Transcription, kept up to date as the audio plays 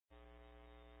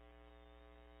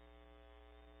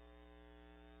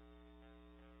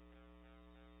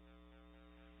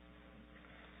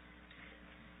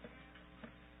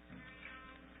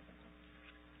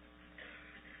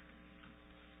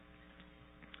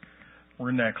We're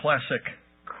in that classic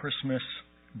Christmas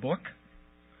book,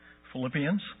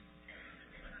 Philippians.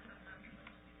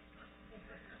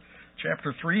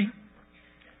 Chapter 3,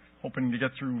 hoping to get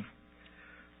through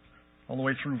all the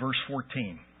way through verse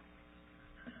 14.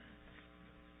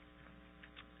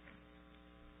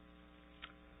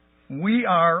 We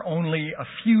are only a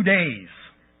few days,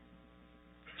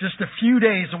 just a few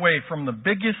days away from the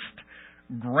biggest,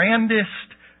 grandest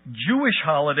Jewish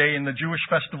holiday in the Jewish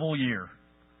festival year.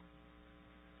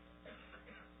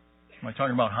 Am I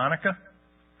talking about Hanukkah?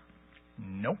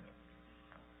 Nope.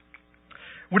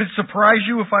 Would it surprise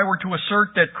you if I were to assert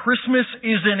that Christmas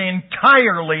is an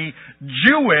entirely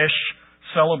Jewish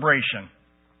celebration?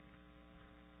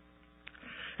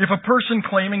 If a person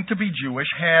claiming to be Jewish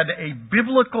had a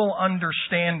biblical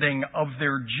understanding of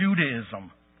their Judaism,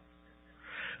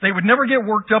 they would never get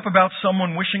worked up about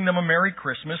someone wishing them a Merry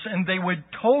Christmas, and they would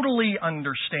totally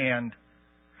understand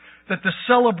that the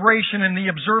celebration and the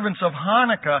observance of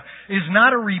Hanukkah is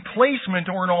not a replacement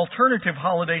or an alternative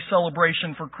holiday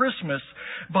celebration for Christmas,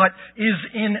 but is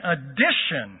in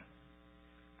addition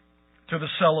to the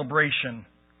celebration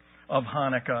of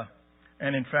Hanukkah,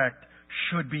 and in fact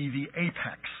should be the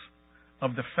apex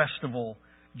of the festival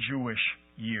Jewish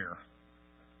year.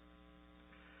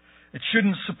 It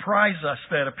shouldn't surprise us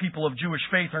that a people of Jewish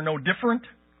faith are no different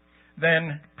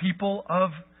than people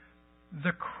of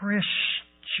the Christian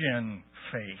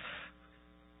faith.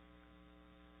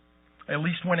 At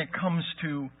least when it comes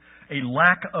to a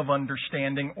lack of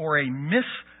understanding or a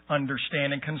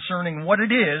misunderstanding concerning what it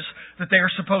is that they are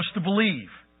supposed to believe.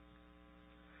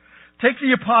 Take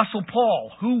the Apostle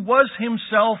Paul, who was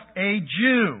himself a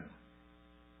Jew.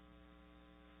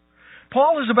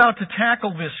 Paul is about to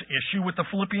tackle this issue with the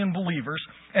Philippian believers,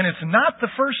 and it's not the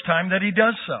first time that he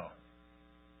does so.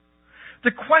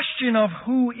 The question of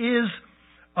who is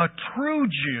a true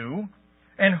Jew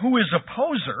and who is a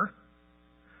poser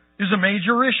is a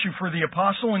major issue for the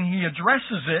apostle, and he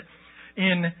addresses it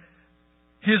in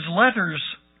his letters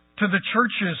to the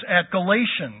churches at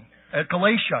Galatia, at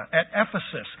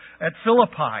Ephesus, at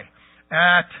Philippi,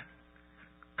 at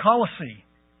Colossae,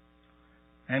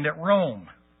 and at Rome,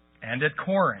 and at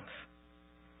Corinth.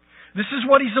 This is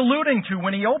what he's alluding to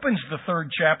when he opens the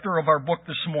 3rd chapter of our book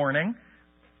this morning,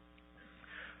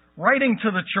 writing to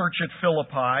the church at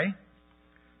Philippi,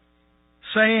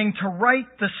 saying, to write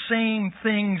the same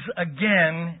things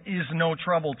again is no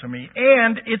trouble to me,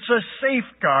 and it's a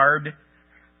safeguard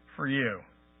for you.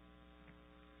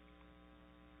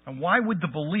 And why would the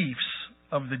beliefs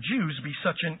of the Jews be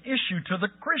such an issue to the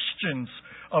Christians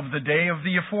of the day of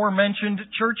the aforementioned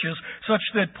churches, such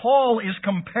that Paul is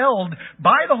compelled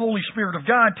by the Holy Spirit of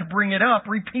God to bring it up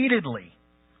repeatedly?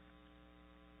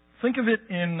 Think of it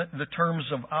in the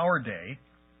terms of our day,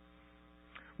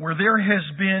 where there has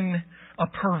been a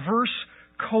perverse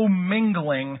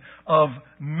commingling of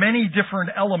many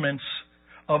different elements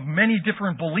of many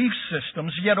different belief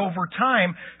systems, yet over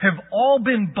time have all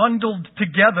been bundled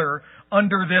together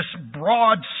under this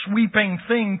broad, sweeping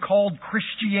thing called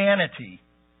Christianity.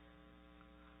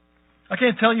 I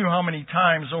can't tell you how many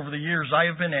times over the years I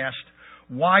have been asked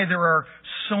why there are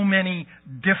so many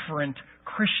different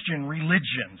Christian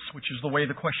religions, which is the way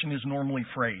the question is normally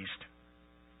phrased.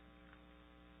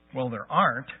 Well, there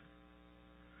aren't,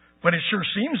 but it sure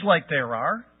seems like there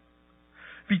are.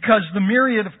 Because the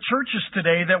myriad of churches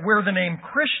today that wear the name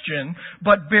Christian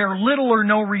but bear little or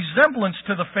no resemblance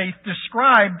to the faith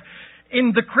described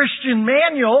in the Christian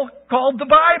manual called the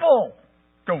Bible.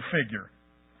 Go figure.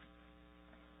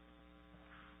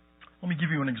 Let me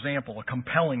give you an example, a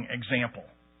compelling example.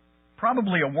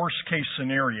 Probably a worst case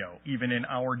scenario even in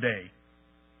our day.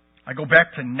 I go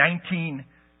back to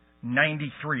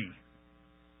 1993.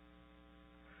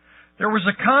 There was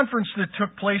a conference that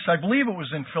took place, I believe it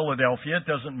was in Philadelphia, it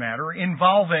doesn't matter,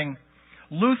 involving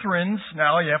Lutherans.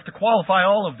 Now you have to qualify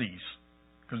all of these,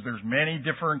 because there's many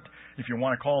different, if you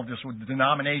want to call this,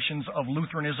 denominations of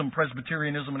Lutheranism,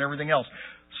 Presbyterianism, and everything else.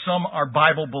 Some are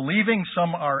Bible-believing,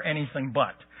 some are anything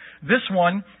but. This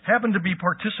one happened to be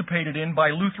participated in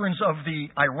by Lutherans of the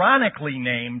ironically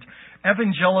named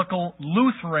Evangelical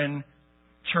Lutheran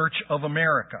Church of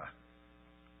America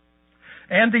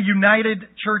and the United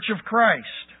Church of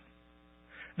Christ.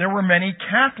 There were many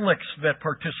Catholics that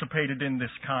participated in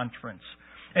this conference,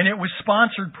 and it was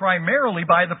sponsored primarily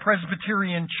by the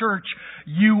Presbyterian Church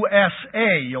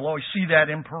USA. You'll always see that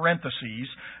in parentheses,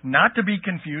 not to be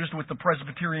confused with the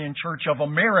Presbyterian Church of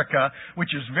America,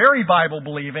 which is very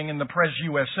Bible-believing, and the Pres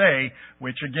USA,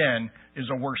 which again is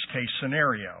a worst-case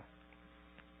scenario.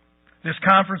 This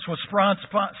conference was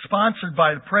sponsored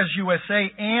by the Pres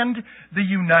USA and the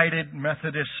United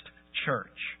Methodist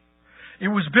Church. It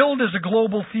was billed as a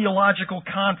global theological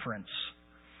conference.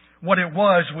 What it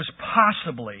was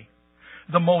possibly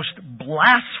the most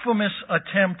blasphemous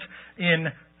attempt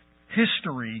in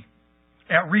history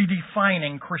at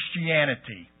redefining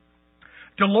Christianity.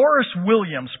 Dolores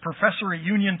Williams, professor at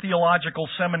Union Theological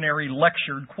Seminary,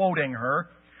 lectured, quoting her,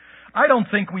 "I don't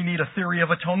think we need a theory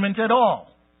of atonement at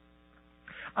all.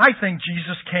 I think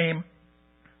Jesus came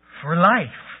for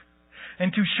life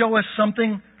and to show us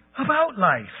something about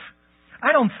life.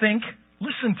 I don't think,"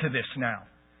 listen to this now,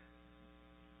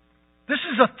 this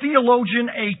is a theologian,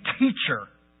 a teacher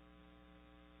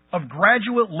of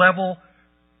graduate level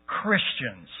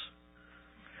Christians.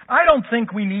 "I don't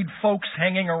think we need folks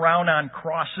hanging around on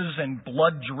crosses and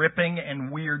blood dripping and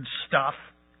weird stuff."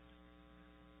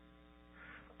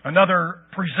 Another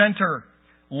presenter,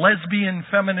 lesbian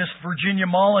feminist Virginia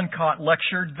Mollenkott,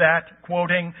 lectured that,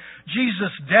 quoting,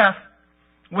 "Jesus' death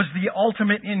was the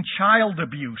ultimate in child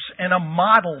abuse and a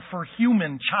model for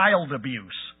human child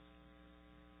abuse."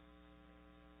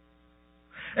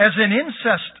 As an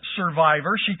incest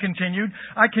survivor, she continued,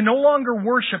 "I can no longer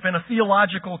worship in a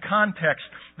theological context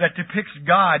that depicts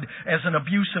God as an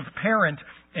abusive parent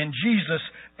and Jesus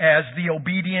as the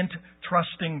obedient,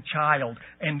 trusting child."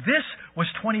 And this was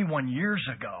 21 years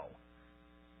ago.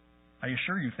 I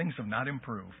assure you, things have not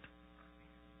improved.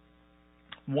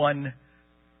 One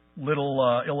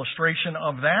little illustration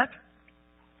of that.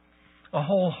 A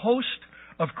whole host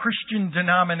of Christian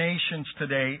denominations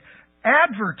today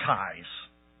advertise.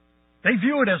 They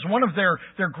view it as one of their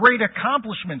great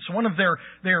accomplishments, one of their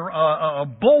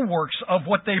bulwarks of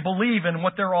what they believe and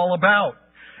what they're all about.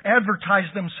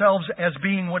 Advertise themselves as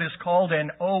being what is called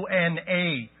an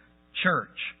ONA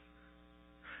church.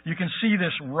 You can see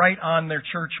this right on their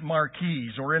church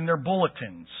marquees or in their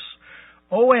bulletins.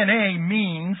 ONA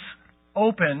means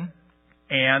open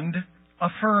and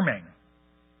affirming.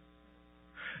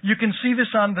 You can see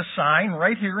this on the sign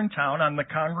right here in town on the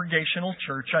Congregational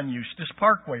Church on Eustis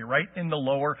Parkway, right in the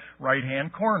lower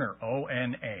right-hand corner,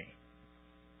 ONA.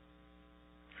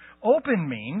 Open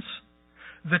means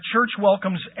the church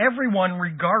welcomes everyone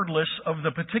regardless of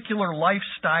the particular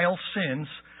lifestyle sins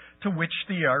to which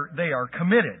they are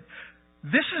committed.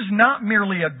 This is not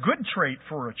merely a good trait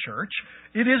for a church,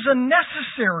 it is a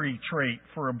necessary trait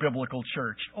for a biblical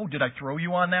church. Oh, did I throw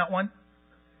you on that one?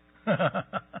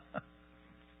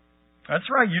 That's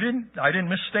right, I didn't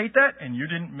misstate that, and you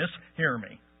didn't mishear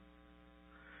me.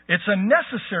 It's a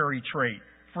necessary trait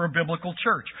for a biblical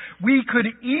church. We could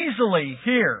easily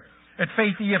here at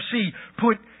Faith EFC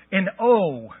put an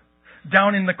O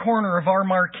down in the corner of our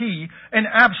marquee and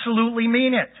absolutely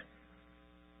mean it.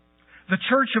 The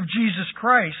Church of Jesus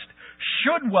Christ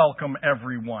should welcome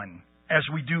everyone, as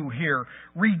we do here,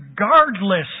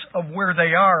 regardless of where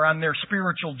they are on their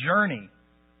spiritual journey.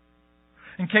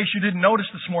 In case you didn't notice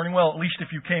this morning, well, at least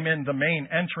if you came in the main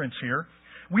entrance here,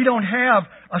 we don't have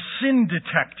a sin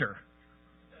detector.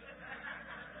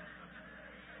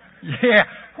 Yeah.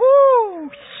 Woo!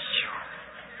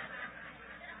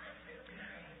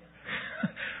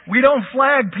 We don't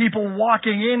flag people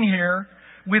walking in here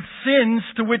with sins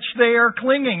to which they are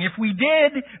clinging. If we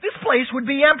did, this place would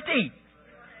be empty.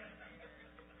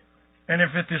 And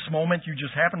if at this moment you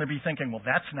just happen to be thinking, well,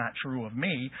 that's not true of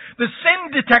me, the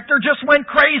sin detector just went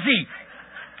crazy.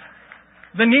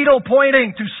 The needle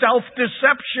pointing to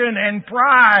self-deception and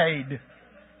pride.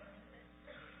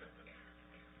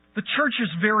 The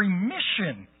church's very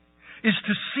mission is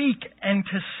to seek and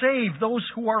to save those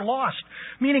who are lost,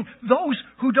 meaning those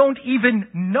who don't even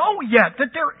know yet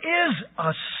that there is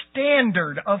a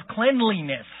standard of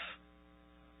cleanliness.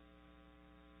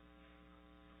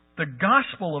 The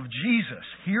gospel of Jesus,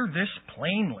 hear this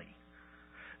plainly,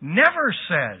 never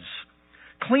says,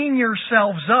 clean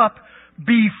yourselves up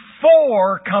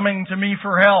before coming to me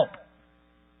for help.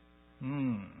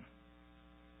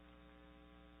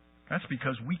 That's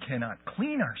because we cannot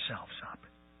clean ourselves up.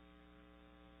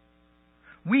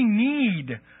 We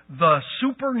need the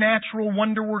supernatural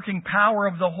wonder-working power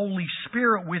of the Holy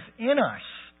Spirit within us.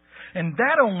 And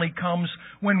that only comes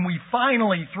when we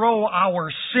finally throw our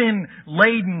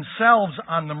sin-laden selves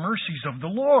on the mercies of the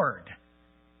Lord.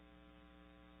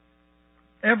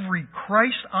 Every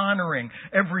Christ-honoring,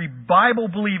 every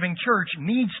Bible-believing church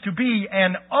needs to be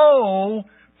an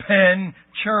open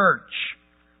church.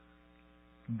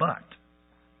 But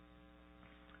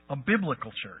a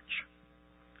biblical church,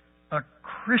 a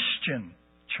Christian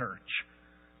church,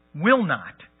 will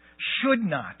not, should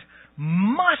not,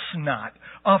 must not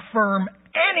affirm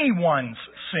anyone's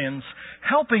sins,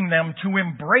 helping them to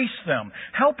embrace them,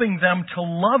 helping them to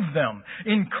love them,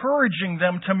 encouraging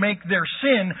them to make their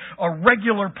sin a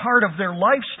regular part of their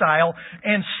lifestyle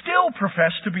and still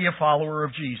profess to be a follower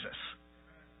of Jesus.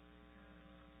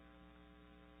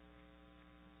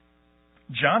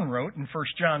 John wrote in 1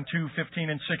 John 2:15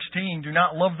 and 16, "Do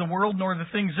not love the world nor the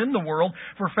things in the world,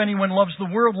 for if anyone loves the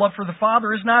world, love for the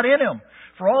Father is not in him.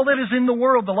 For all that is in the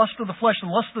world, the lust of the flesh, the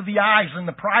lust of the eyes, and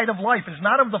the pride of life is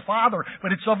not of the Father,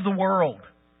 but it's of the world."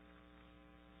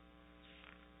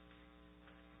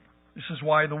 This is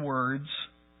why the words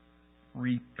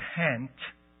repent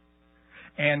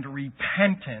and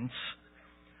repentance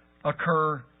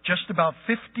occur just about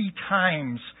 50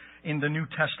 times in the New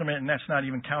Testament, and that's not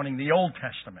even counting the Old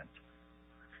Testament.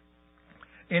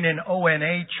 In an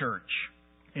ONA church,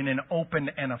 in an open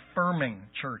and affirming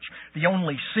church, the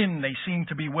only sin they seem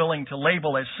to be willing to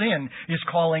label as sin is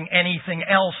calling anything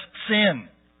else sin.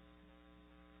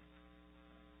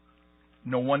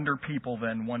 No wonder people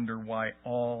then wonder why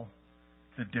all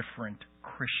the different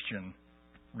Christian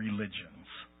religions.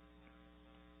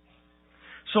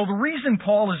 So the reason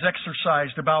Paul is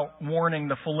exercised about warning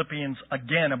the Philippians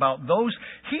again about those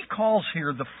he calls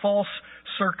here the false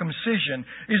circumcision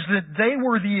is that they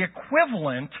were the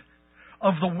equivalent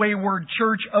of the wayward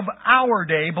church of our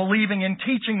day, believing and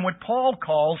teaching what Paul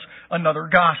calls another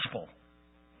gospel,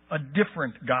 a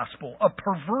different gospel, a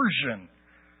perversion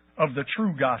of the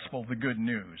true gospel, the good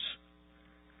news.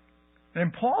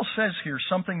 And Paul says here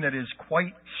something that is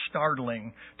quite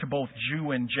startling to both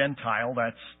Jew and Gentile.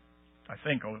 That's, I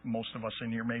think, most of us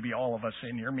in here, maybe all of us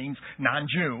in here, means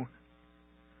non-Jew.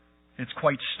 It's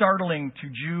quite startling to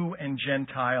Jew and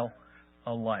Gentile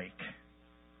alike.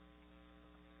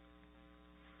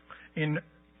 In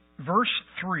verse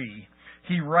 3,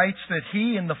 he writes that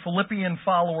he and the Philippian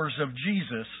followers of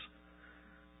Jesus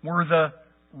were the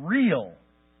real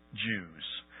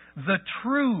Jews, the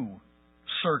true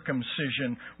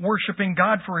circumcision, worshiping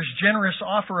God for His generous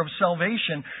offer of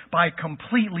salvation by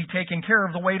completely taking care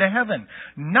of the way to heaven.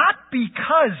 Not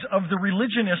because of the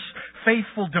religionist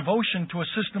faithful devotion to a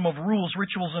system of rules,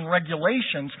 rituals, and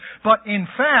regulations, but in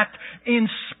fact, in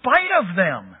spite of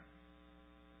them.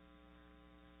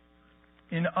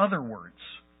 In other words,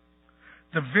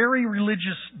 the very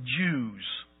religious Jews,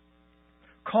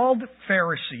 called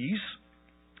Pharisees,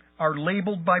 are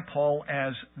labeled by Paul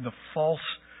as the false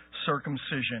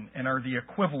circumcision and are the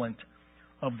equivalent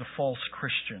of the false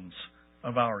Christians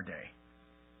of our day.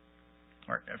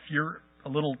 All right, if you're a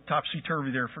little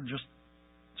topsy-turvy there, just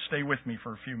stay with me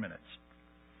for a few minutes.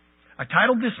 I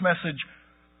titled this message,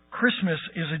 "Christmas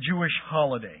is a Jewish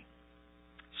Holiday."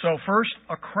 So first,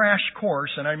 a crash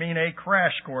course, and I mean a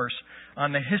crash course,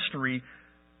 on the history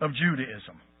of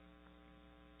Judaism.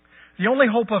 The only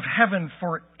hope of heaven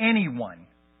for anyone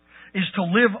is to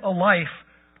live a life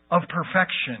of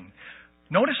perfection.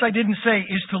 Notice I didn't say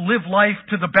is to live life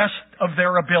to the best of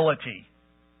their ability.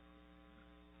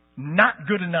 Not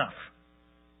good enough.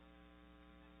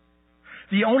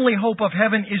 The only hope of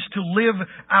heaven is to live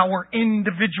our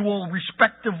individual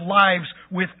respective lives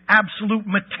with absolute,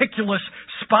 meticulous,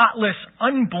 spotless,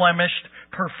 unblemished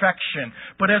perfection.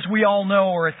 But as we all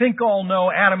know, or I think all know,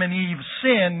 Adam and Eve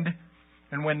sinned,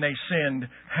 and when they sinned,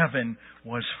 heaven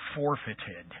was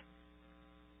forfeited.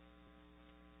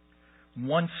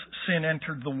 Once sin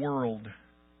entered the world,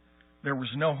 there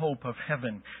was no hope of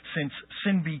heaven, since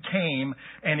sin became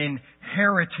an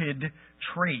inherited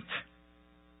trait.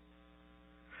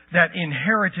 That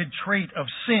inherited trait of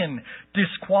sin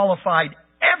disqualified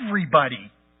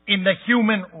everybody in the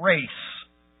human race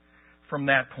from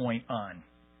that point on.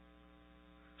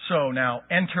 So now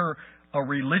enter a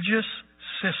religious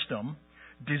system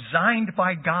designed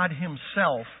by God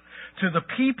Himself to the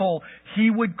people He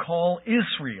would call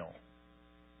Israel.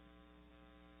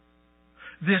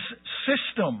 This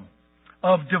system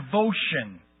of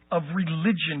devotion, of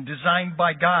religion designed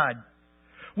by God,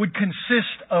 would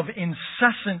consist of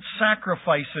incessant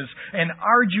sacrifices and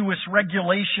arduous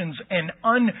regulations and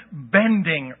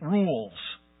unbending rules.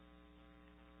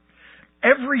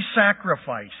 Every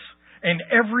sacrifice and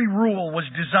every rule was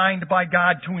designed by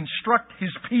God to instruct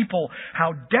His people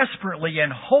how desperately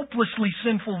and hopelessly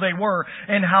sinful they were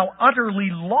and how utterly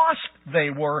lost they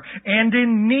were and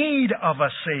in need of a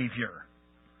Savior.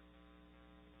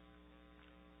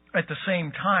 At the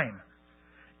same time,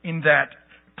 in that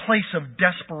place of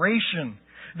desperation,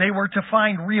 they were to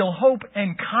find real hope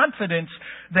and confidence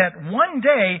that one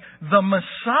day the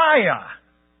Messiah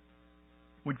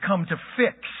would come to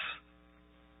fix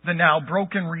the now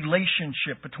broken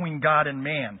relationship between God and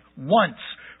man once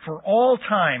for all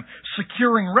time,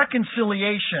 securing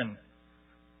reconciliation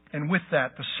And with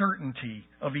that, the certainty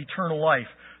of eternal life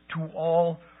to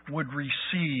all would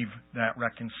receive that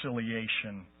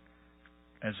reconciliation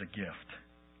as a gift.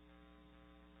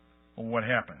 Well, what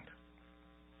happened?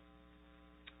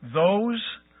 Those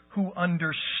who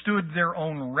understood their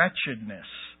own wretchedness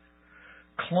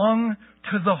clung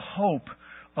to the hope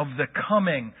of the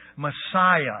coming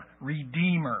Messiah,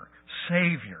 Redeemer,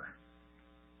 Savior.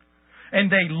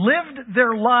 And they lived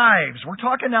their lives. We're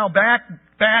talking now back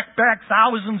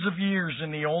thousands of years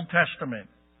in the Old Testament.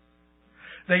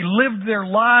 They lived their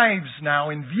lives now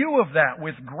in view of that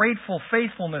with grateful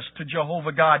faithfulness to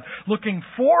Jehovah God, looking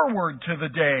forward to the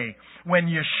day when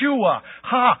Yeshua,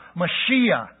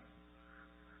 Mashiach,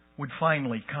 would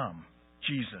finally come,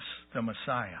 Jesus, the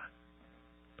Messiah.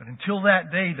 But until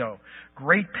that day, though,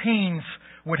 great pains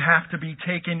would have to be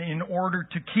taken in order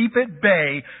to keep at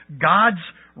bay God's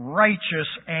righteous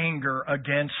anger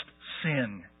against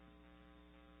sin.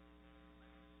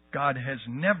 God has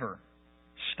never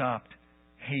stopped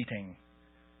hating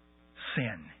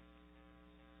sin.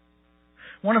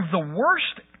 One of the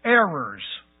worst errors,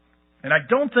 and I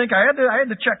don't think, I had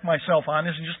to check myself on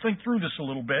this and just think through this a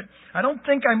little bit. I don't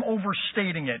think I'm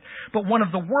overstating it. But one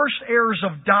of the worst errors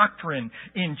of doctrine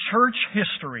in church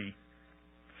history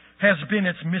has been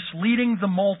its misleading the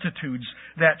multitudes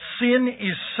that sin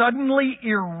is suddenly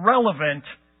irrelevant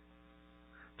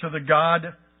to the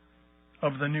God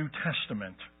of the New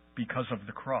Testament because of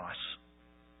the cross.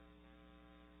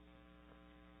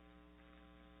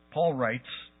 Paul writes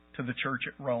to the church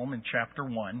at Rome in chapter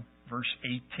 1, verse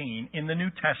 18, in the New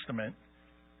Testament,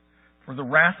 "For the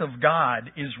wrath of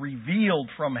God is revealed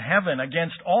from heaven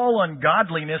against all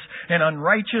ungodliness and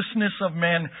unrighteousness of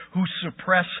men who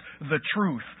suppress the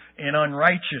truth in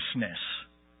unrighteousness."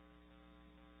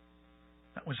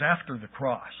 That was after the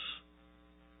cross.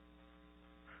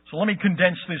 So let me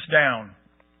condense this down.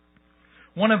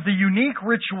 One of the unique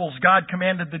rituals God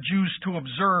commanded the Jews to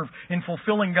observe in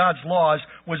fulfilling God's laws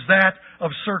was that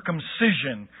of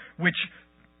circumcision, which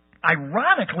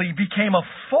ironically became a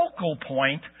focal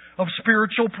point of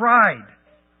spiritual pride.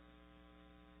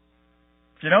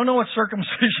 If you don't know what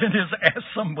circumcision is, ask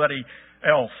somebody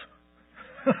else.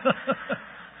 I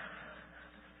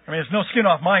mean, there's no skin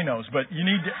off my nose, but you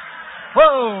need to...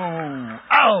 Whoa!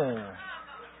 Ow!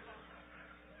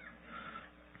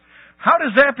 How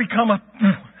does that become a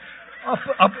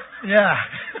yeah.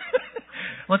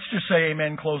 Let's just say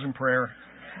amen, close in prayer.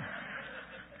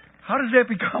 How does that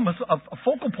become a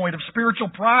focal point of spiritual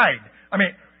pride? I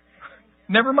mean,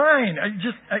 never mind.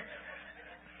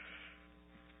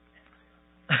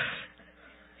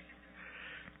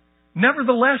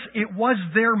 Nevertheless, it was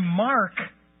their mark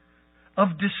of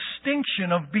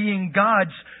distinction of being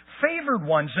God's favored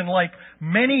ones. And like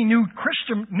many New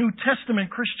Testament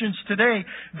Christians today,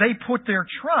 they put their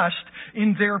trust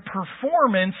in their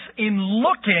performance in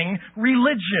looking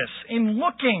religious, in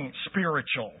looking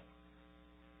spiritual,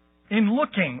 in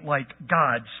looking like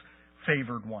God's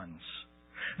favored ones.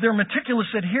 Their meticulous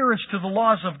adherence to the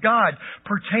laws of God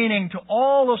pertaining to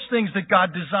all those things that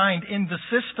God designed in the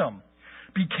system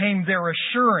became their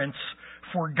assurance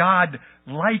for God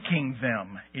liking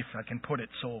them, if I can put it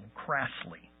so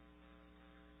crassly.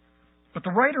 But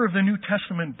the writer of the New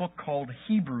Testament book called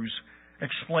Hebrews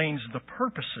explains the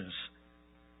purposes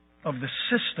of the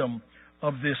system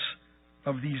of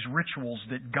these rituals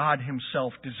that God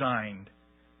Himself designed.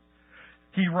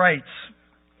 He writes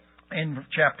in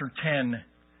chapter 10,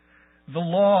 "The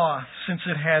law, since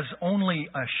it has only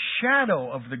a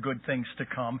shadow of the good things to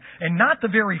come, and not the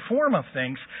very form of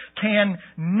things, can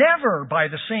never, by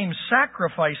the same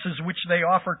sacrifices which they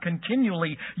offer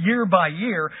continually year by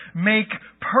year, make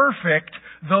perfect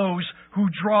those who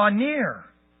draw near."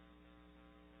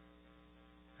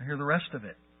 I hear the rest of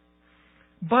it.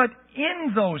 "But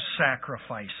in those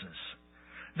sacrifices,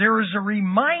 there is a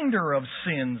reminder of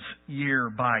sins year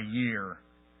by year.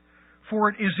 For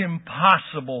it is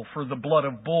impossible for the blood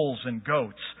of bulls and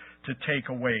goats to take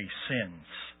away sins."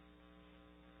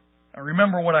 Now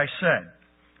remember what I said.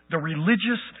 The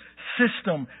religious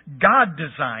system God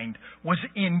designed was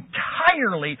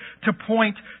entirely to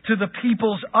point to the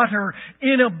people's utter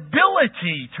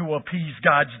inability to appease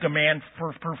God's demand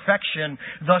for perfection,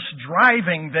 thus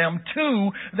driving them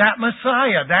to that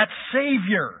Messiah, that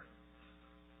Savior.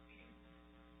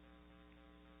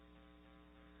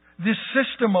 This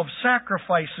system of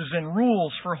sacrifices and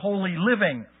rules for holy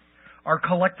living are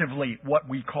collectively what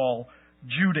we call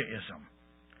Judaism.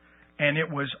 And it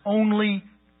was only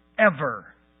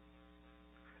ever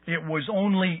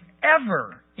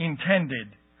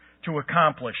intended to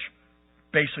accomplish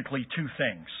basically two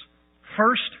things.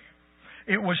 First,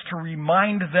 It was to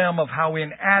remind them of how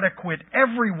inadequate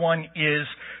everyone is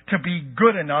to be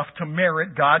good enough to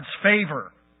merit God's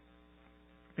favor.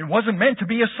 It wasn't meant to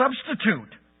be a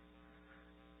substitute.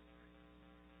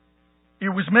 It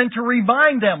was meant to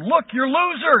remind them, look, you're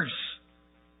losers.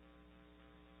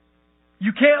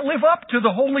 You can't live up to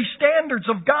the holy standards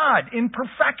of God in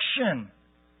perfection.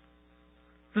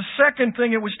 The second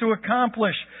thing it was to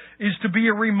accomplish is to be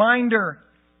a reminder.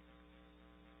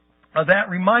 That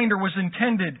reminder was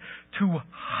intended to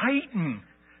heighten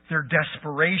their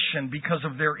desperation because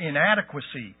of their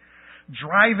inadequacy,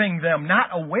 driving them not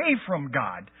away from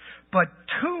God, but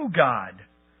to God,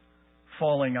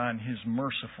 falling on His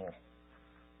merciful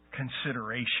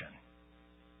consideration.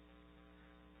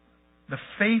 The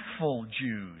faithful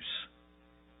Jews,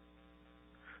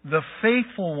 the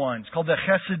faithful ones, called the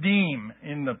Chassidim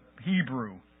in the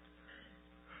Hebrew,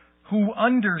 who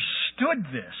understood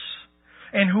this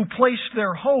and who placed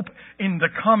their hope in the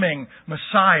coming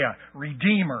Messiah,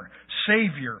 Redeemer,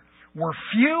 Savior, were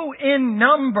few in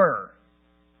number.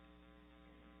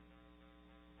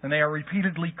 And they are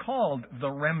repeatedly called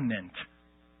the remnant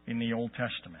in the Old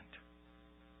Testament.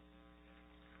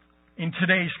 In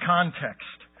today's context,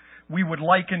 we would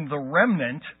liken the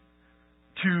remnant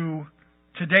to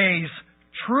today's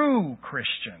true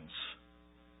Christians.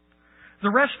 The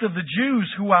rest of the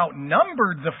Jews who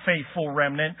outnumbered the faithful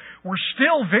remnant were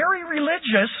still very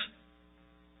religious,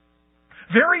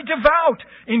 very devout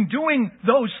in doing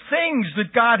those things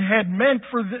that God had meant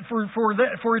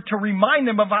for it to remind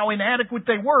them of how inadequate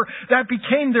they were. That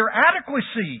became their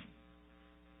adequacy.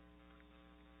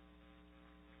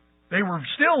 They were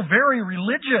still very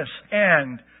religious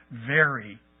and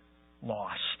very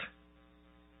lost.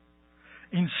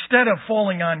 Instead of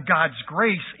falling on God's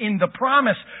grace in the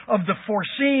promise of the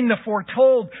foreseen, the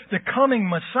foretold, the coming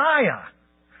Messiah,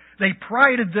 they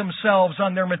prided themselves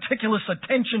on their meticulous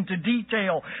attention to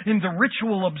detail in the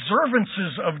ritual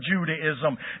observances of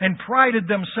Judaism and prided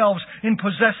themselves in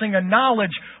possessing a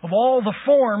knowledge of all the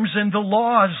forms and the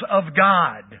laws of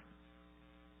God.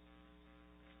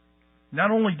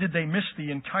 Not only did they miss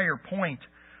the entire point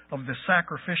of the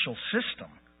sacrificial system,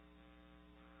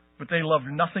 but they loved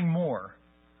nothing more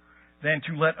than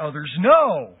to let others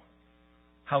know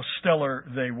how stellar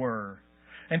they were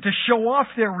and to show off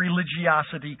their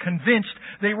religiosity, convinced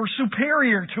they were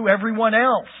superior to everyone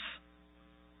else.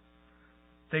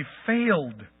 They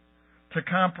failed to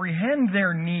comprehend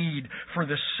their need for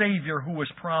the Savior who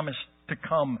was promised to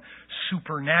come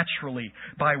supernaturally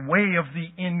by way of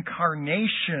the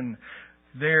incarnation,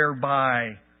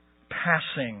 thereby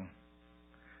passing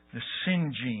the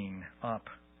sin gene up,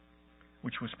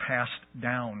 which was passed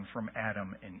down from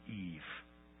Adam and Eve.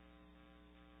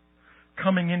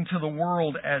 Coming into the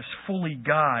world as fully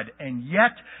God and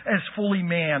yet as fully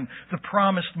man, the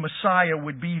promised Messiah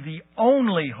would be the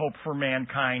only hope for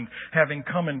mankind, having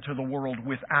come into the world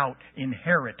without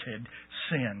inherited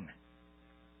sin.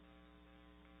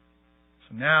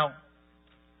 So now,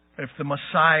 if the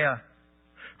Messiah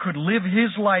could live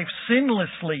His life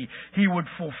sinlessly, He would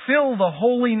fulfill the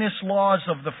holiness laws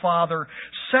of the Father,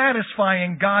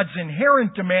 satisfying God's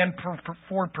inherent demand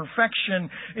for perfection,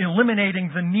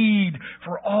 eliminating the need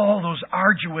for all those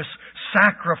arduous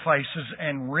sacrifices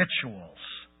and rituals.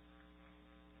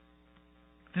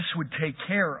 This would take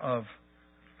care of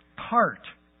part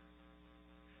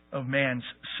of man's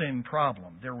sin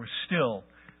problem. There was still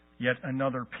yet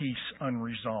another piece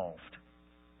unresolved.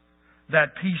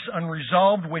 That piece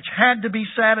unresolved, which had to be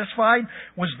satisfied,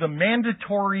 was the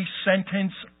mandatory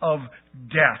sentence of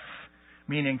death,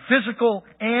 meaning physical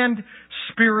and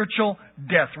spiritual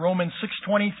death. Romans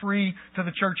 6:23 to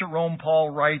the church at Rome, Paul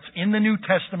writes, in the New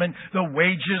Testament, the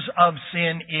wages of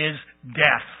sin is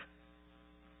death.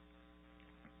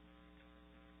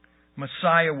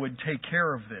 Messiah would take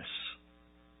care of this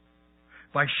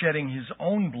by shedding His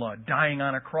own blood, dying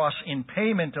on a cross in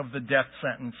payment of the death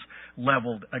sentence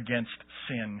leveled against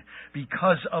sin.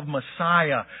 Because of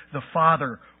Messiah, the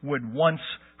Father would once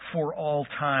for all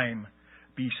time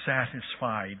be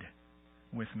satisfied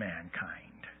with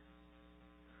mankind.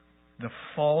 The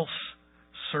false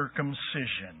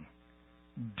circumcision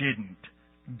didn't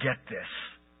get this.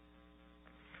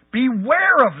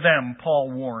 Beware of them,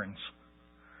 Paul warns.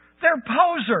 They're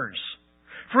posers,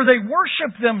 for they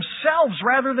worship themselves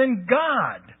rather than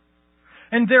God.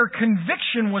 And their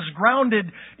conviction was grounded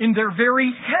in their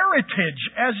very heritage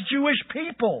as Jewish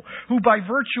people, who by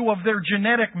virtue of their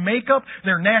genetic makeup,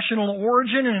 their national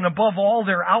origin, and above all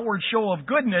their outward show of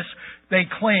goodness, they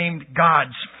claimed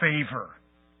God's favor.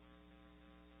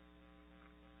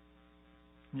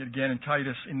 Yet again in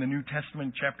Titus, in the New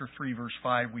Testament, chapter 3, verse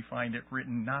 5, we find it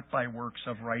written, not by works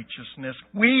of righteousness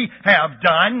we have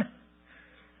done,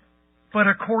 but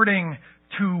according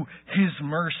to His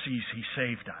mercies He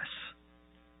saved us.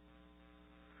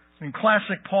 In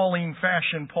classic Pauline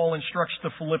fashion, Paul instructs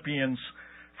the Philippians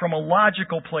from a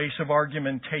logical place of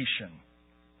argumentation.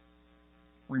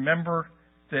 Remember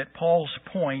that Paul's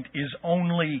point is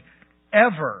only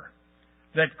ever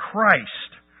that Christ,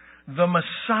 the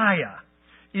Messiah,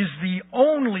 is the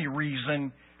only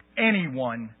reason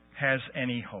anyone has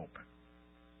any hope.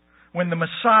 When the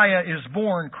Messiah is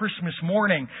born Christmas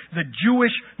morning, the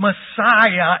Jewish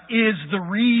Messiah is the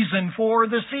reason for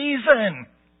the season.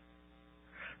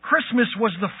 Christmas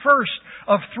was the first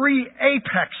of three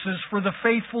apexes for the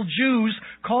faithful Jews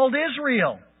called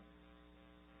Israel.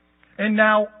 And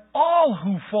now all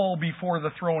who fall before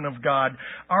the throne of God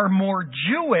are more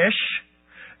Jewish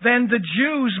than the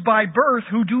Jews by birth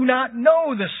who do not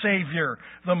know the Savior,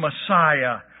 the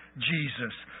Messiah,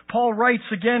 Jesus. Paul writes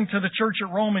again to the church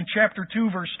at Rome in chapter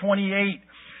 2, verse 28,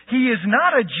 He is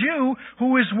not a Jew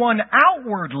who is one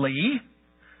outwardly,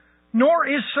 nor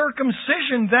is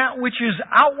circumcision that which is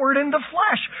outward in the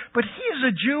flesh, but he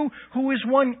is a Jew who is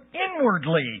one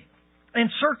inwardly. And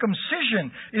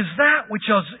circumcision is that which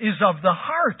is of the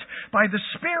heart, by the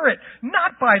Spirit,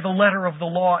 not by the letter of the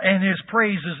law, and His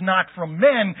praise is not from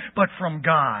men, but from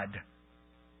God.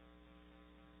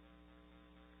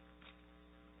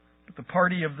 But the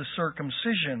party of the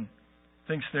circumcision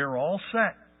thinks they're all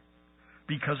set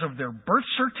because of their birth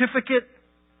certificate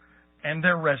and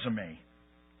their resume.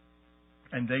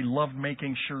 And they loved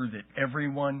making sure that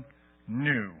everyone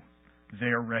knew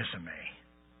their resume.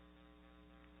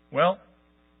 Well,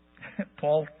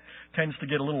 Paul tends to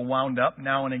get a little wound up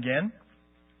now and again,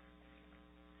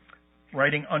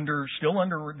 writing still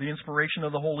under the inspiration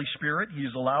of the Holy Spirit.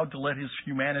 He's allowed to let his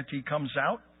humanity comes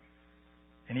out,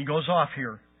 and he goes off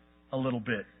here a little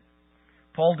bit.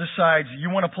 Paul decides, you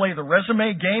want to play the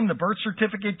resume game, the birth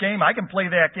certificate game? I can play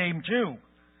that game too.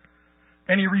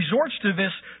 And he resorts to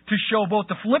this to show both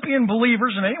the Philippian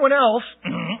believers and anyone else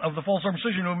of the full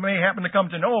circumcision who may happen to come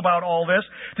to know about all this,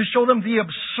 to show them the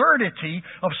absurdity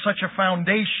of such a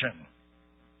foundation.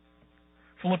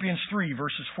 Philippians 3,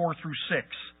 verses 4 through 6.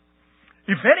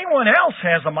 If anyone else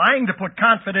has a mind to put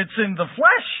confidence in the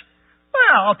flesh,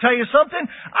 well, I'll tell you something.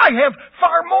 I have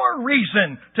far more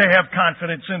reason to have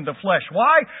confidence in the flesh.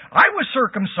 Why? I was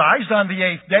circumcised on the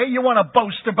 8th day. You want to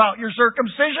boast about your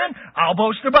circumcision? I'll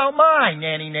boast about mine,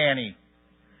 nanny.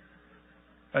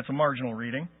 That's a marginal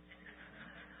reading.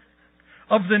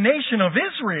 Of the nation of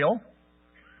Israel,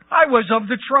 I was of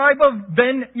the tribe of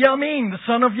Benjamin, the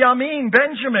son of Yamin,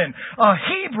 Benjamin, a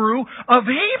Hebrew of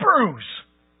Hebrews.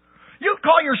 You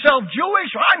call yourself Jewish?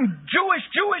 I'm Jewish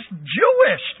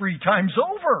 3 times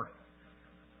over.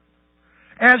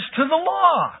 As to the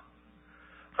law,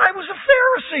 I was a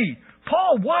Pharisee.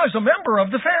 Paul was a member of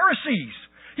the Pharisees.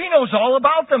 He knows all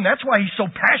about them. That's why he's so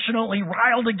passionately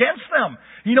riled against them.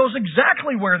 He knows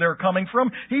exactly where they're coming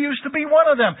from. He used to be one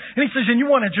of them. And he says, and you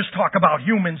want to just talk about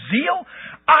human zeal?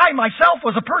 I myself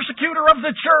was a persecutor of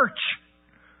the church.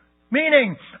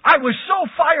 Meaning, I was so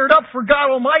fired up for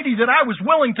God Almighty that I was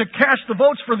willing to cast the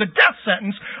votes for the death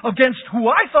sentence against who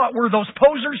I thought were those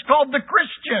posers called the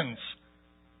Christians.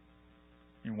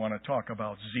 You want to talk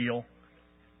about zeal?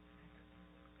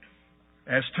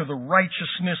 As to the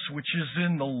righteousness which is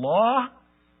in the law,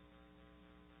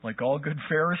 like all good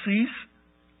Pharisees,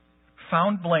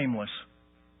 found blameless.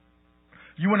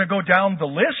 You want to go down the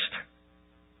list?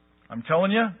 I'm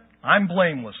telling you, I'm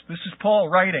blameless. This is Paul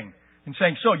writing. And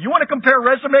saying, so, you want to compare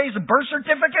resumes and birth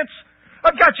certificates?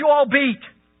 I've got you all beat.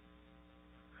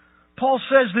 Paul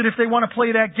says that if they want to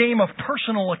play that game of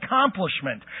personal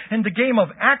accomplishment and the game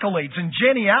of accolades and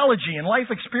genealogy and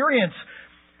life experience,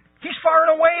 he's far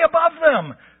and away above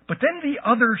them. But then the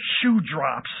other shoe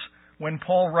drops when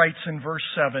Paul writes in verse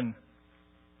 7,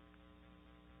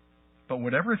 but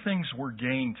whatever things were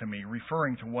gained to me,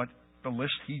 referring to what the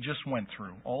list he just went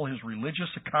through, all his religious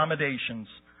commendations,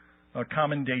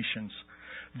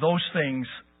 those things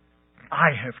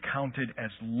I have counted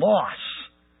as loss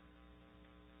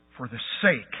for the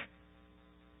sake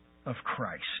of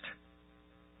Christ.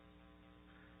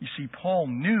 You see, Paul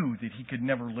knew that he could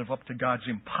never live up to God's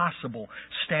impossible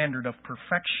standard of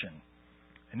perfection.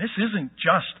 And this isn't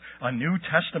just a New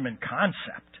Testament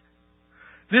concept.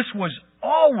 This was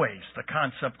always the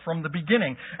concept from the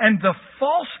beginning. And the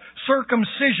false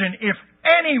circumcision, if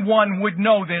anyone would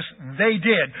know this, they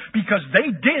did. Because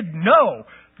they did know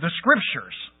the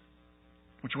Scriptures,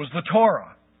 which was the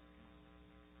Torah.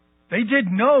 They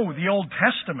did know the Old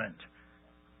Testament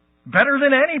better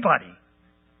than anybody.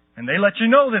 And they let you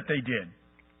know that they did.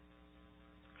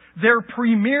 Their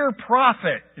premier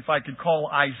prophet, if I could call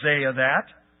Isaiah that,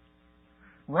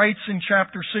 writes in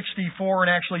chapter 64, and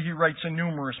actually he writes in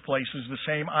numerous places the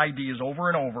same ideas over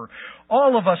and over.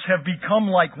 All of us have become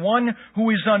like one who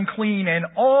is unclean, and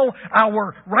all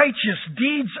our righteous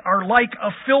deeds are like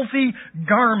a filthy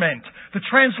garment. The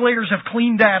translators have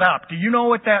cleaned that up. Do you know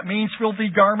what that means, filthy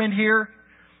garment here?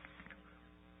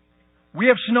 We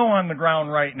have snow on the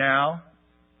ground right now.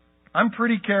 I'm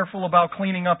pretty careful about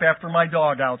cleaning up after my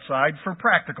dog outside for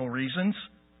practical reasons.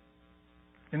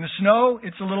 In the snow,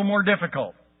 it's a little more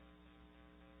difficult.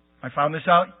 I found this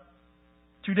out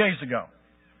 2 days ago.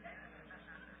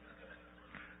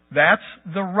 That's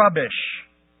the rubbish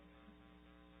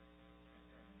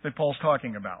that Paul's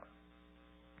talking about.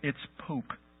 It's poop.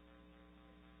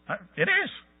 It is.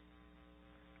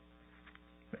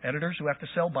 The editors who have to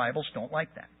sell Bibles don't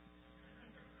like that.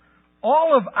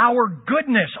 All of our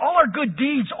goodness, all our good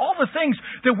deeds, all the things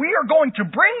that we are going to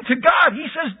bring to God, he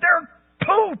says they're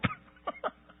poop.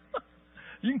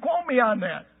 You can quote me on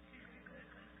that.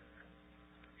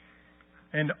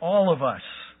 And all of us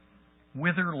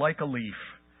wither like a leaf,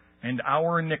 and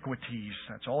our iniquities,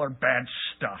 that's all our bad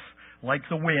stuff, like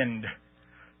the wind,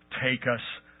 take us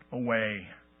away.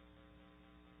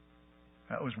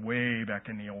 That was way back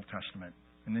in the Old Testament.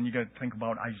 And then you got to think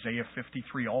about Isaiah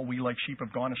 53. All we like sheep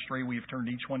have gone astray. We have turned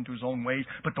each one to his own way.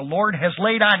 But the Lord has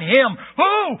laid on him,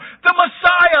 who? The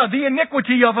Messiah, the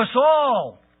iniquity of us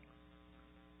all.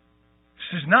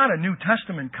 This is not a New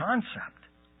Testament concept.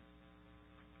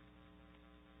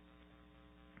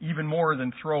 Even more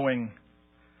than throwing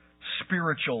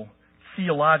spiritual,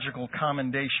 theological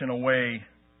commendation away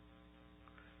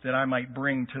that I might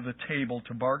bring to the table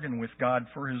to bargain with God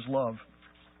for His love.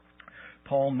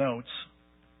 Paul notes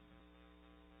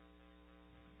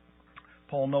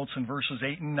in verses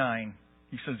 8 and 9,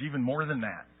 he says even more than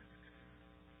that.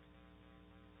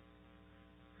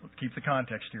 Let's keep the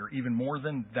context here. Even more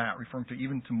than that, referring to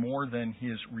even to more than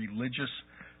his religious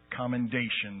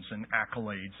commendations and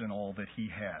accolades and all that he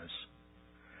has.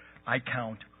 I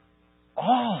count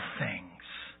all things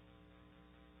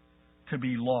to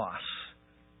be loss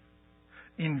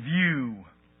in view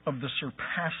of the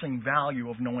surpassing value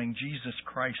of knowing Jesus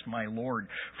Christ my Lord,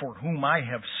 for whom I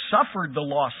have suffered the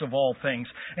loss of all things,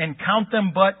 and count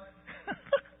them but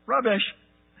rubbish,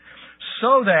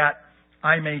 so that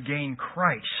I may gain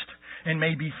Christ and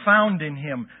may be found in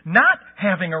Him, not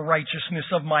having a righteousness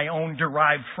of my own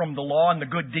derived from the law and the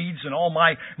good deeds and all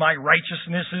my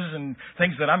righteousnesses and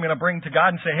things that I'm going to bring to God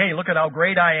and say, hey, look at how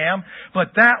great I am,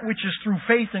 but that which is through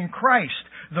faith in Christ,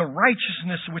 the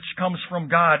righteousness which comes from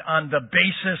God on the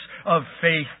basis of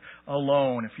faith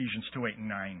alone. Ephesians 2, 8 and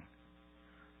 9.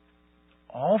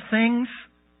 All things,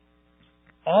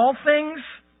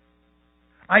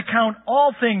 I count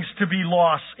all things to be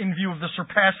loss in view of the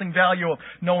surpassing value of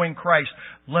knowing Christ.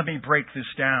 Let me break this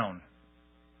down.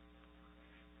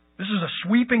 This is a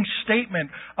sweeping statement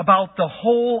about the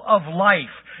whole of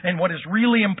life and what is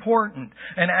really important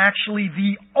and actually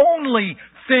the only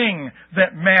thing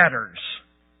that matters.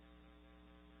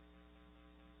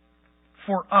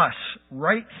 For us,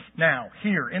 right now,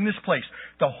 here, in this place,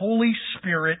 the Holy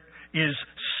Spirit is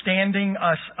standing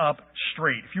us up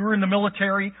straight. If you were in the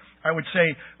military, I would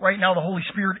say, right now the Holy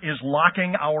Spirit is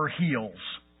locking our heels.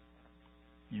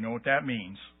 You know what that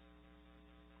means.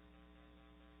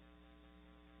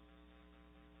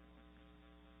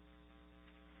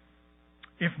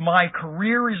 If my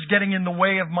career is getting in the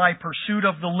way of my pursuit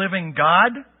of the living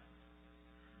God,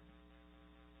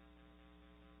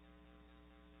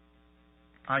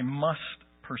 I must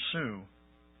pursue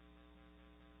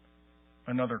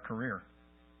another career.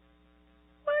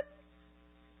 What?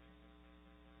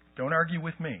 Don't argue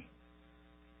with me.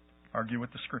 Argue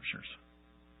with the Scriptures.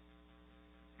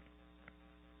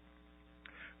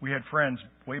 We had friends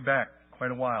way back,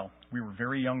 quite a while. We were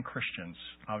very young Christians.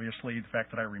 Obviously, the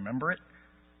fact that I remember it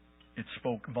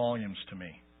spoke volumes to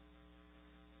me.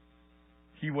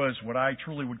 He was what I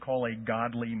truly would call a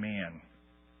godly man.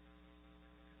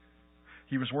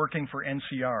 He was working for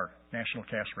NCR, National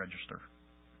Cash Register,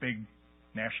 big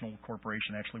national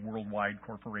corporation, actually worldwide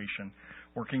corporation,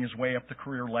 working his way up the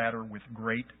career ladder with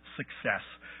great success,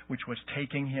 which was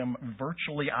taking him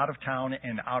virtually out of town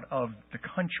and out of the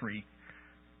country,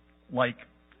 like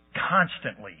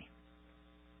constantly,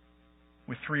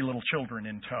 with 3 little children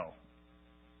in tow.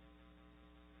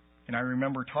 And I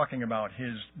remember talking about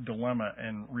his dilemma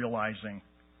and realizing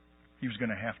he was going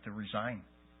to have to resign.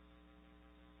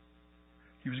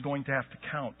 He was going to have to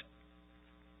count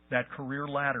that career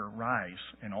ladder rise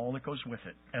and all that goes with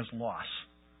it as loss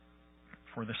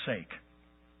for the sake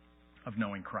of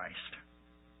knowing Christ.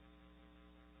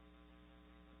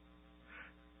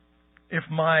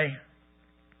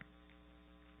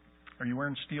 Are you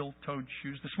wearing steel-toed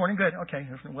shoes this morning? Good. Okay.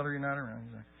 Whether you're not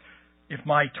around. If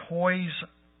my toys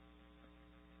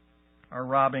are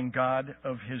robbing God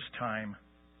of His time,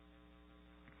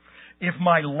 if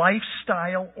my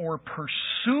lifestyle or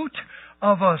pursuit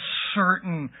of a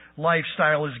certain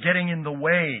lifestyle is getting in the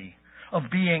way of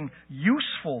being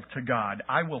useful to God,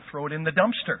 I will throw it in the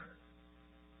dumpster.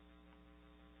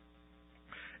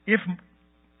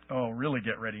 Really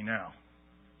get ready now.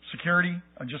 Security,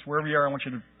 just wherever you are, I want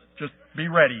you to just be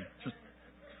ready.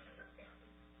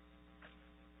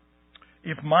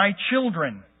 If my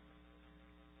children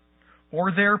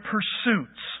or their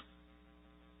pursuits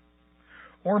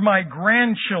or my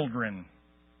grandchildren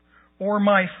or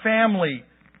my family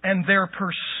and their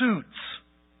pursuits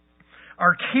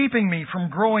are keeping me from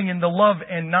growing in the love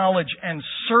and knowledge and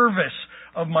service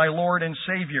of my Lord and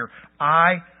Savior,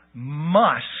 I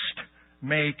must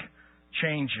make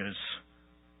changes.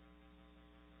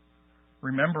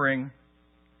 Remembering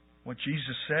what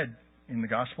Jesus said in the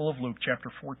Gospel of Luke,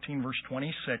 chapter 14, verse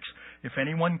 26, if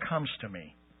anyone comes to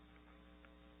me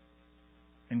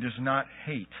and does not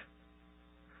hate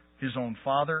his own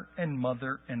father and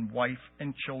mother and wife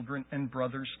and children and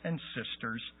brothers and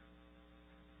sisters,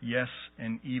 yes,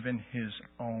 and even his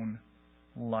own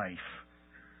life,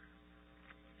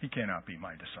 he cannot be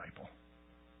my disciple.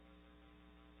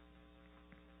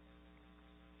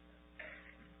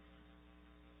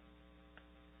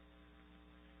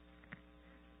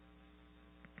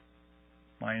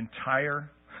 My entire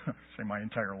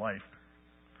life,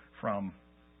 from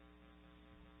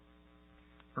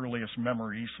earliest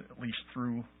memories, at least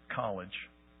through college,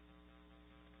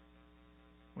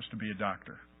 was to be a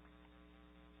doctor.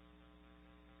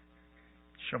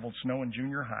 Shoveled snow in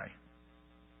junior high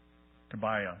to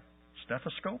buy a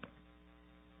stethoscope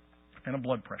and a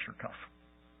blood pressure cuff.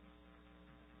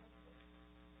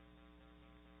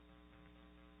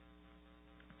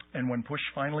 And when push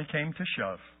finally came to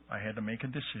shove, I had to make a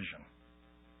decision.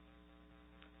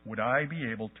 Would I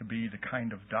be able to be the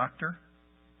kind of doctor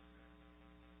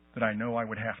that I know I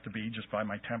would have to be just by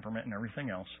my temperament and everything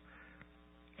else,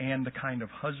 and the kind of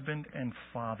husband and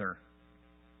father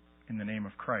in the name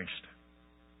of Christ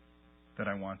that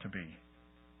I want to be?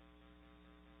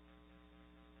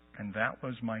 And that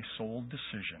was my sole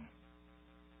decision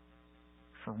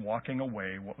for walking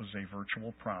away what was a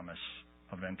virtual promise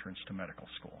of entrance to medical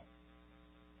school.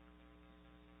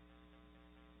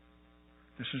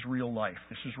 This is real life.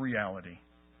 This is reality.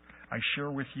 I share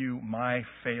with you my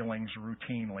failings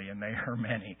routinely, and they are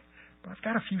many. But I've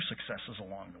got a few successes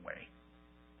along the way.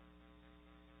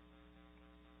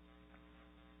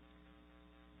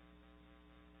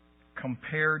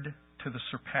 Compared to the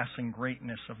surpassing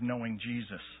greatness of knowing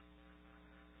Jesus,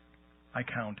 I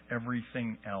count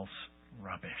everything else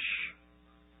rubbish.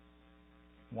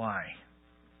 Why?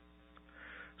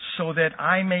 So that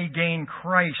I may gain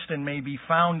Christ and may be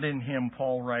found in Him,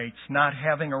 Paul writes, not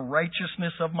having a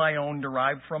righteousness of my own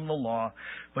derived from the law,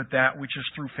 but that which is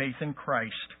through faith in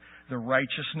Christ, the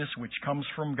righteousness which comes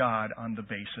from God on the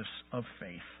basis of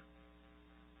faith.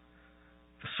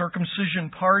 The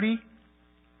circumcision party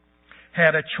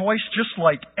had a choice just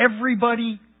like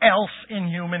everybody else in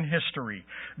human history.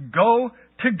 Go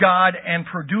to God and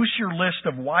produce your list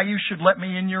of why you should let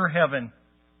me in your heaven.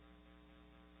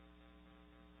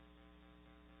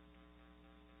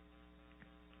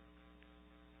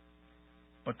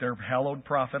 But their hallowed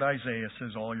prophet Isaiah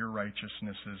says all your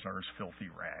righteousnesses are as filthy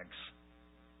rags.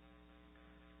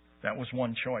 That was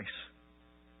one choice.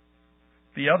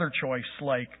 The other choice,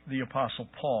 like the Apostle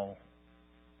Paul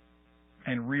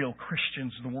and real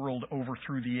Christians the world over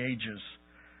through the ages,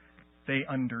 they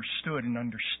understood and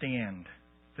understand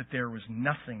that there was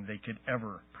nothing they could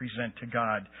ever present to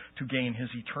God to gain His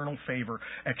eternal favor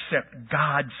except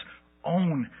God's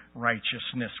own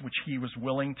righteousness, which He was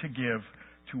willing to give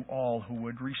to all who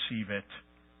would receive it.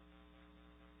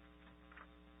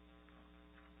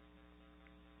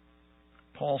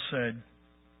 Paul said,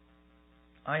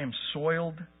 I am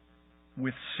soiled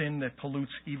with sin that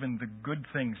pollutes even the good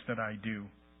things that I do.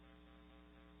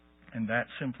 And that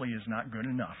simply is not good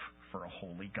enough for a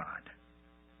holy God.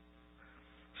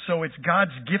 So it's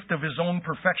God's gift of His own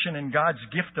perfection and God's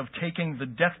gift of taking the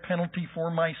death penalty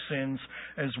for my sins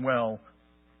as well.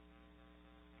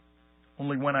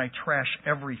 Only when I trash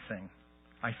everything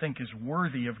I think is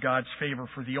worthy of God's favor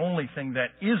for the only thing that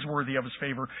is worthy of His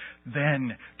favor,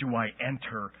 then do I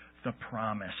enter the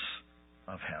promise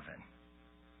of heaven.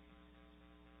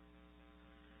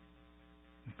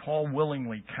 And Paul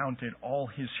willingly counted all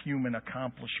his human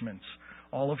accomplishments,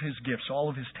 all of His gifts, all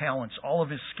of His talents, all of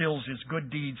His skills, His good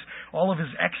deeds, all of His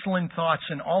excellent thoughts,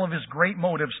 and all of His great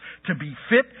motives to be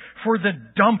fit for the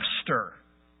dumpster,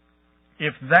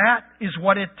 if that is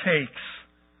what it takes,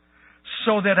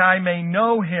 so that I may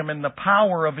know Him and the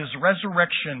power of His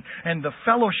resurrection and the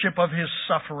fellowship of His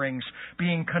sufferings,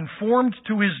 being conformed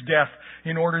to His death,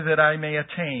 in order that I may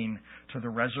attain to the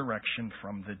resurrection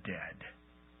from the dead.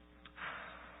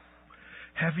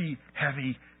 Heavy,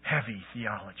 heavy, heavy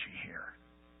theology here.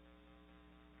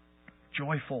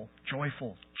 Joyful,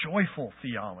 joyful, joyful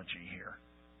theology here.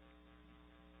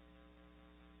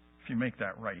 If you make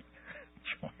that right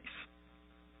choice.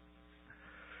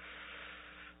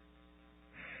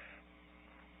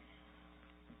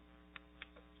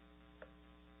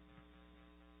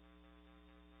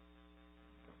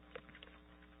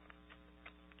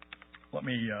 Let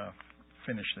me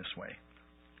finish this way.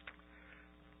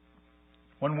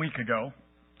 1 week ago,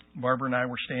 Barbara and I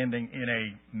were standing in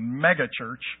a mega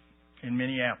church in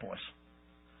Minneapolis.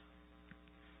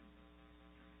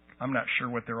 I'm not sure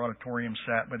what their auditorium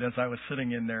sat, but as I was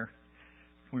sitting in there,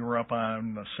 we were up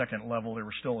on the second level. There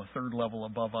was still a third level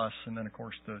above us, and then, of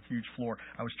course, the huge floor.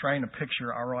 I was trying to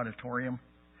picture our auditorium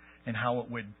and how it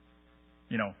would,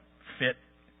 fit,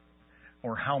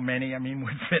 or how many,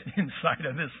 would fit inside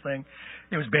of this thing.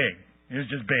 It was big. It was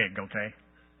just big, okay?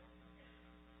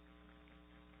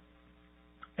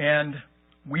 And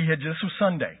this was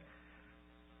Sunday.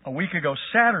 A week ago,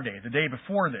 Saturday, the day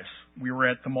before this, we were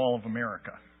at the Mall of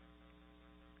America.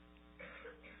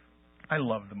 I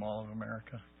love the Mall of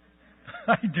America.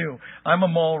 I do. I'm a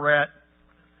mall rat.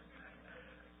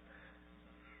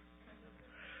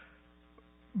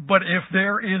 But if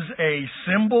there is a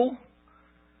symbol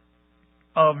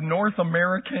of North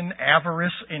American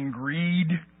avarice and greed,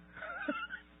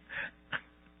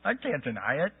 I can't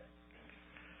deny it.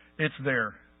 It's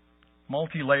there.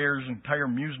 Multi-layers, entire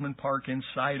amusement park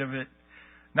inside of it.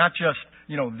 Not just,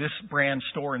 this brand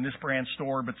store and this brand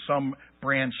store, but some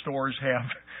brand stores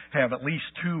have at least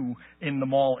two in the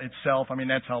mall itself.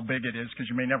 That's how big it is, because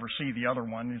you may never see the other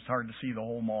one. It's hard to see the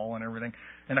whole mall and everything.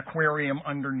 An aquarium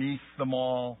underneath the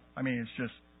mall. It's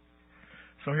just...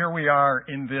 So here we are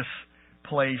in this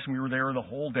place. We were there the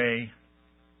whole day.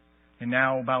 And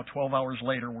now, about 12 hours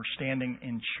later, we're standing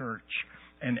in church.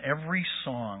 And every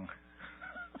song...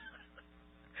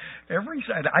 I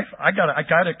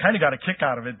kind of got a kick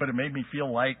out of it, but it made me feel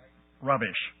like rubbish.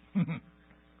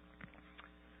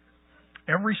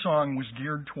 Every song was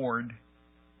geared toward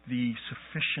the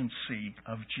sufficiency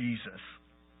of Jesus.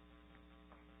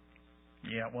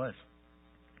 Yeah, it was.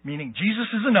 Meaning, Jesus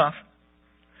is enough.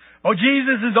 Oh,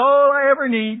 Jesus is all I ever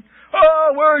need.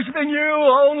 Oh, worshiping you,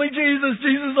 only Jesus.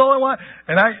 Jesus is all I want.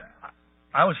 And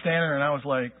I was standing there and I was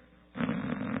like,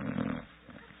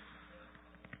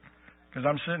 because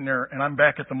I'm sitting there and I'm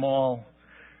back at the mall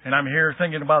and I'm here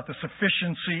thinking about the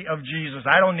sufficiency of Jesus.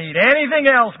 I don't need anything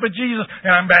else but Jesus.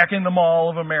 And I'm back in the Mall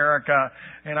of America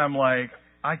and I'm like,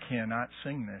 I cannot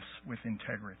sing this with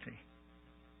integrity.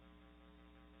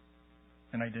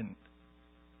 And I didn't.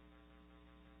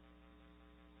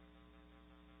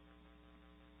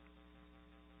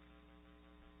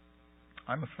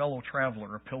 I'm a fellow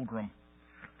traveler, a pilgrim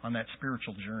on that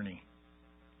spiritual journey.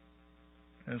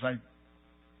 As I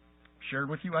shared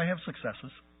with you, I have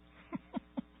successes.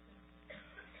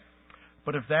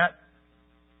 But if that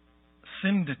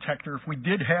sin detector, if we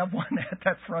did have one at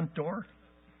that front door,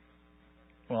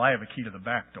 well, I have a key to the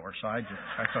back door, so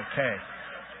that's okay.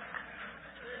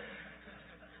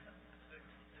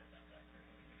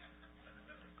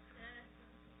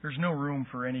 There's no room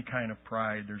for any kind of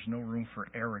pride. There's no room for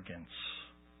arrogance.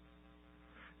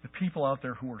 The people out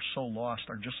there who are so lost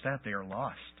are just that. They are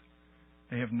lost.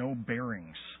 They have no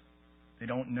bearings. They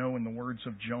don't know, in the words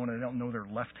of Jonah, they don't know their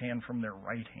left hand from their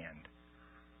right hand.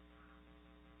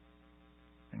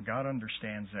 And God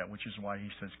understands that, which is why He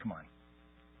says, come on.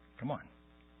 Come on.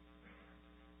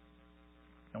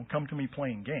 Don't come to me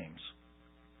playing games.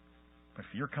 But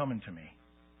if you're coming to me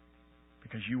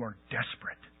because you are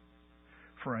desperate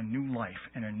for a new life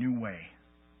and a new way,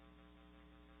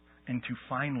 and to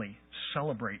finally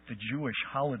celebrate the Jewish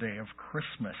holiday of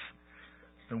Christmas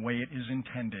the way it is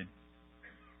intended,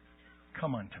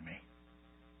 come unto me,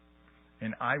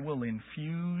 and I will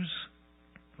infuse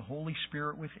the Holy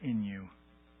Spirit within you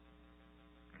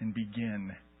and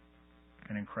begin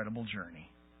an incredible journey.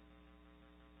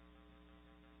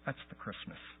 That's the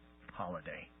Christmas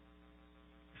holiday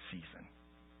season.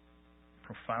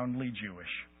 Profoundly Jewish.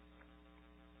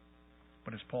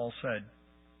 But as Paul said,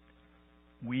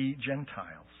 we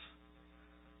Gentiles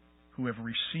who have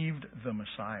received the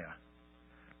Messiah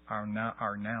are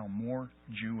now more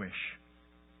Jewish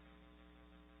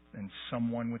and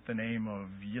someone with the name of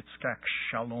Yitzchak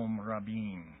Shalom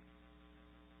Rabin.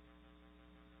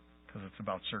 Because it's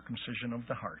about circumcision of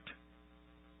the heart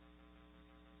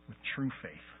with true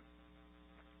faith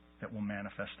that will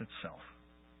manifest itself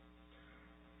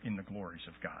in the glories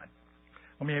of God.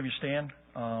 Let me have you stand.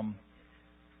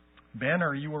 Ben,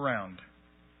 are you around?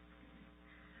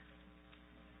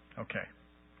 Okay.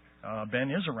 Ben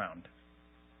is around.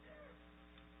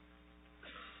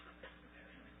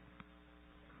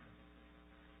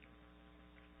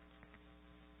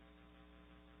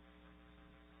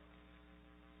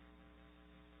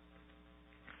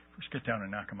 First, get down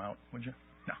and knock them out, would you?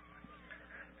 No.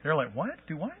 They're like, what?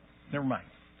 Do what? Never mind.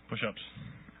 Push-ups.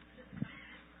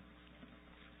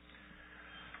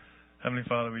 Heavenly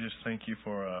Father, we just thank you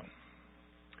for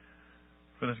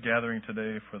this gathering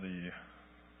today, for the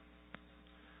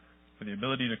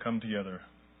ability to come together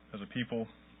as a people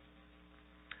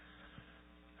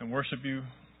and worship you,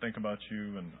 think about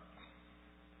you, and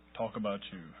talk about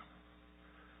you.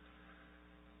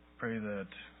 Pray that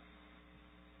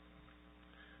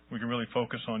we can really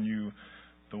focus on you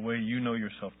the way you know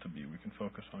yourself to be. We can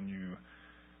focus on you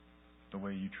the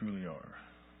way you truly are.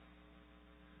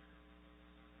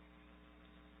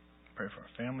 Pray for our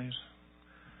families.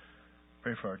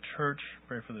 Pray for our church.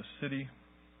 Pray for this city.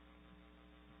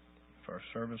 For our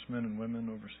servicemen and women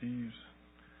overseas.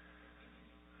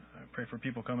 I pray for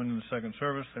people coming in the second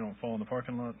service. They don't fall in the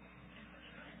parking lot.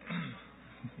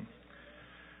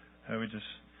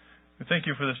 We thank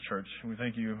you for this church. And we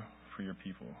thank you for your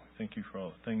people. Thank you for all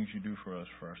the things you do for us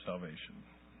for our salvation.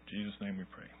 In Jesus' name we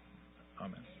pray.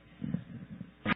 Amen.